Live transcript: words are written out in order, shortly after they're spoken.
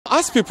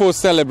As people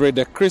celebrate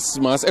the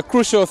Christmas, a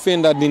crucial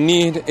thing that they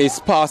need is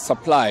power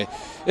supply.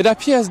 It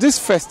appears this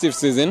festive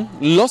season,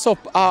 lots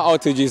of power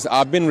outages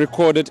are being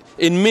recorded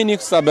in many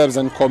suburbs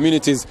and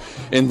communities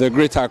in the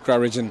Greater Accra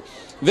region.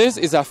 This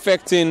is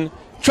affecting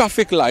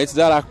traffic lights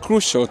that are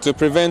crucial to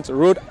prevent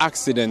road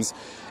accidents.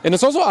 And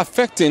it's also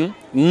affecting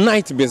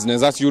night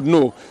business. As you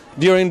know,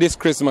 during this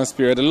Christmas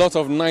period, a lot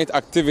of night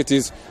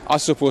activities are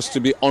supposed to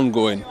be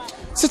ongoing.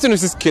 Citi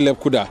News' Caleb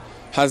Kuda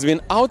has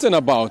been out and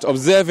about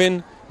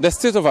observing the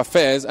state of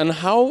affairs and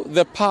how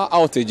the power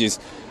outages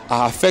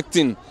are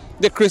affecting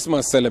the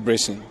Christmas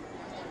celebration.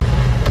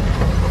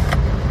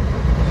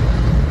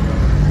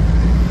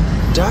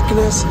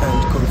 Darkness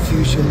and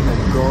confusion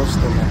engulfs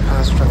the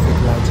past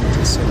traffic light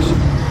intersection.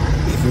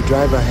 If you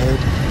drive ahead,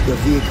 your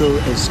vehicle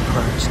is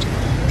scratched.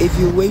 If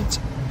you wait,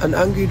 an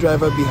angry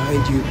driver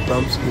behind you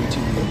bumps into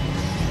you.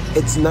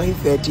 It's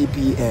 9:30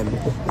 p.m.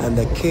 and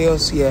the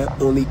chaos here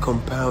only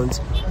compounds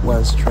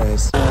one's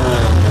stress.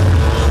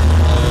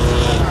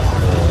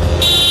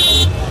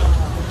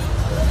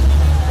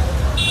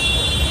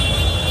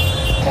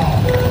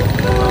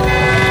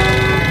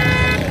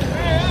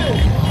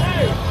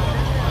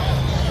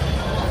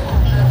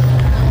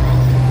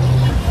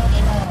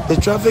 The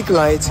traffic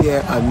lights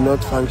here are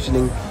not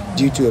functioning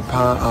due to a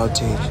power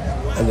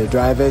outage, and the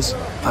drivers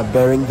are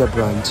bearing the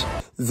brunt.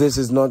 This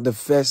is not the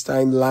first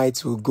time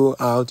lights will go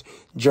out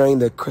during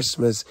the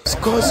Christmas.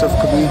 Scores of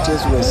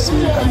commuters were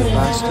seen at the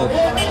bus stop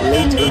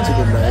late into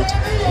the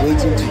night,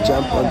 waiting to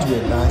jump onto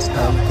a bus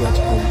and get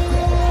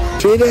home.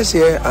 Traders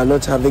here are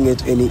not having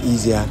it any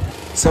easier.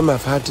 Some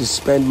have had to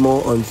spend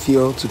more on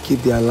fuel to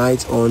keep their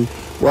lights on,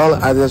 while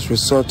others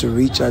resort to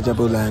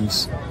rechargeable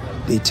lamps.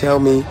 They tell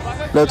me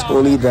not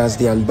only does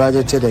the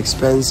unbudgeted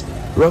expense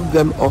rob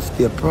them of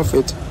their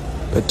profit,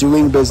 but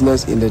doing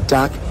business in the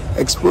dark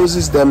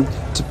exposes them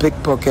to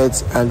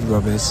pickpockets and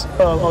robbers.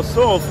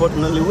 Also,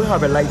 unfortunately, we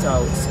have a light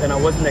out, and I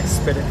wasn't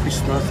expecting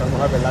Christmas and we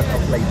have a light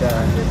out like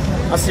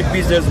that. As a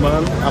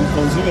businessman, I'm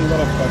consuming a lot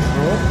of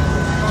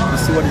petrol. You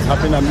see what is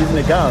happening, I'm using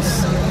the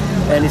gas,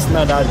 and it's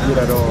not that good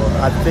at all.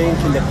 I think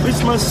in the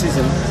Christmas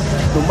season,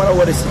 no matter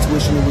what the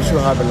situation, we should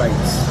have a light.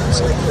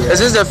 Is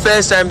this the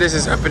first time this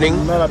is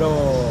happening? Not at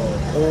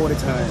all the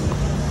time.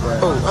 Yeah.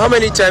 Oh, how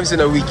many times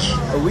in a week?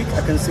 A week,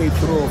 I can say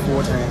 3 or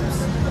 4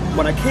 times.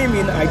 When I came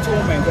in, I told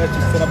my guy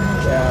to set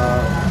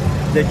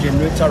up the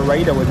generator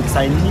right away because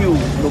I knew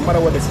no matter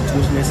what the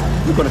situation is,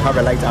 we're going to have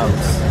a light out.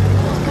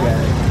 Yeah.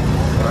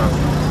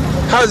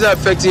 Wow. How is that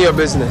affecting your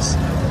business?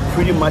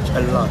 Pretty much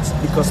a lot,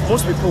 because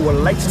most people would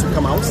like to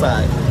come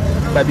outside,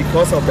 but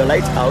because of the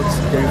light out,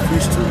 they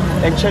refuse to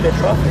enter the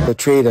traffic. The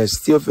traders,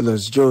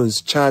 Theophilus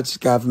Jones,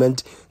 charged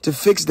government to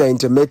fix the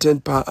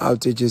intermittent power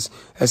outages,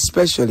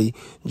 especially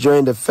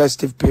during the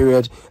festive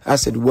period,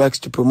 as it works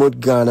to promote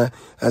Ghana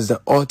as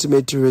the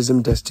ultimate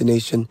tourism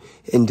destination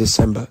in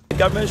December. The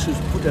government should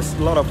put a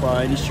lot of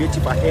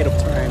initiative ahead of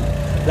time.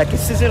 Like a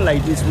season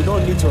like this, we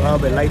don't need to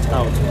have a light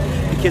out,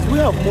 because we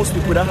have most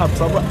people that have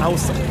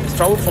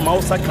traveled from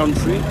outside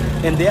country,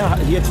 and they are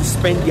here to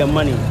spend their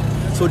money.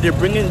 So they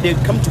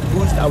come to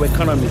boost our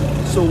economy.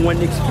 So when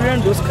they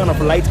experience those kind of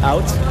light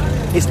out,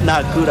 it's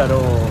not good at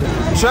all.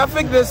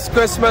 Traffic this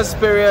Christmas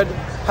period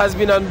has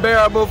been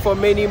unbearable for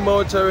many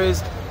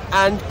motorists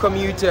and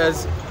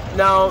commuters.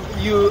 Now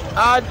you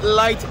add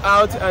light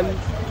out and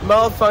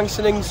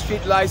malfunctioning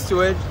street lights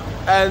to it,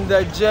 and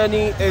the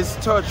journey is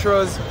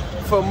torturous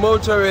for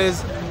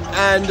motorists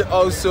and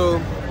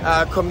also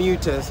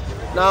commuters.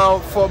 Now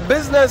for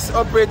business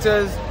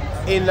operators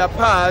in the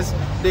past,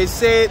 they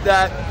say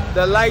that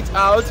the light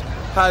out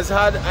has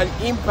had an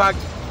impact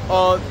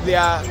on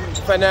their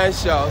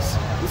financials.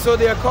 So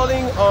they are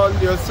calling on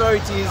the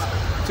authorities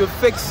to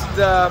fix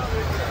the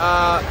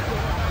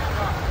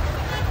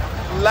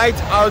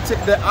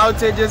the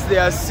outages they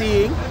are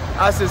seeing,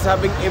 as is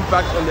having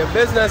impact on their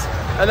business.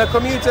 And the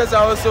commuters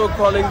are also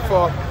calling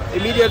for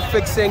immediate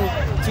fixing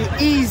to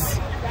ease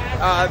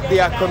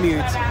their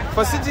commute.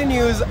 For Citi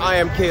News, I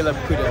am Caleb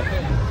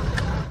Kuda.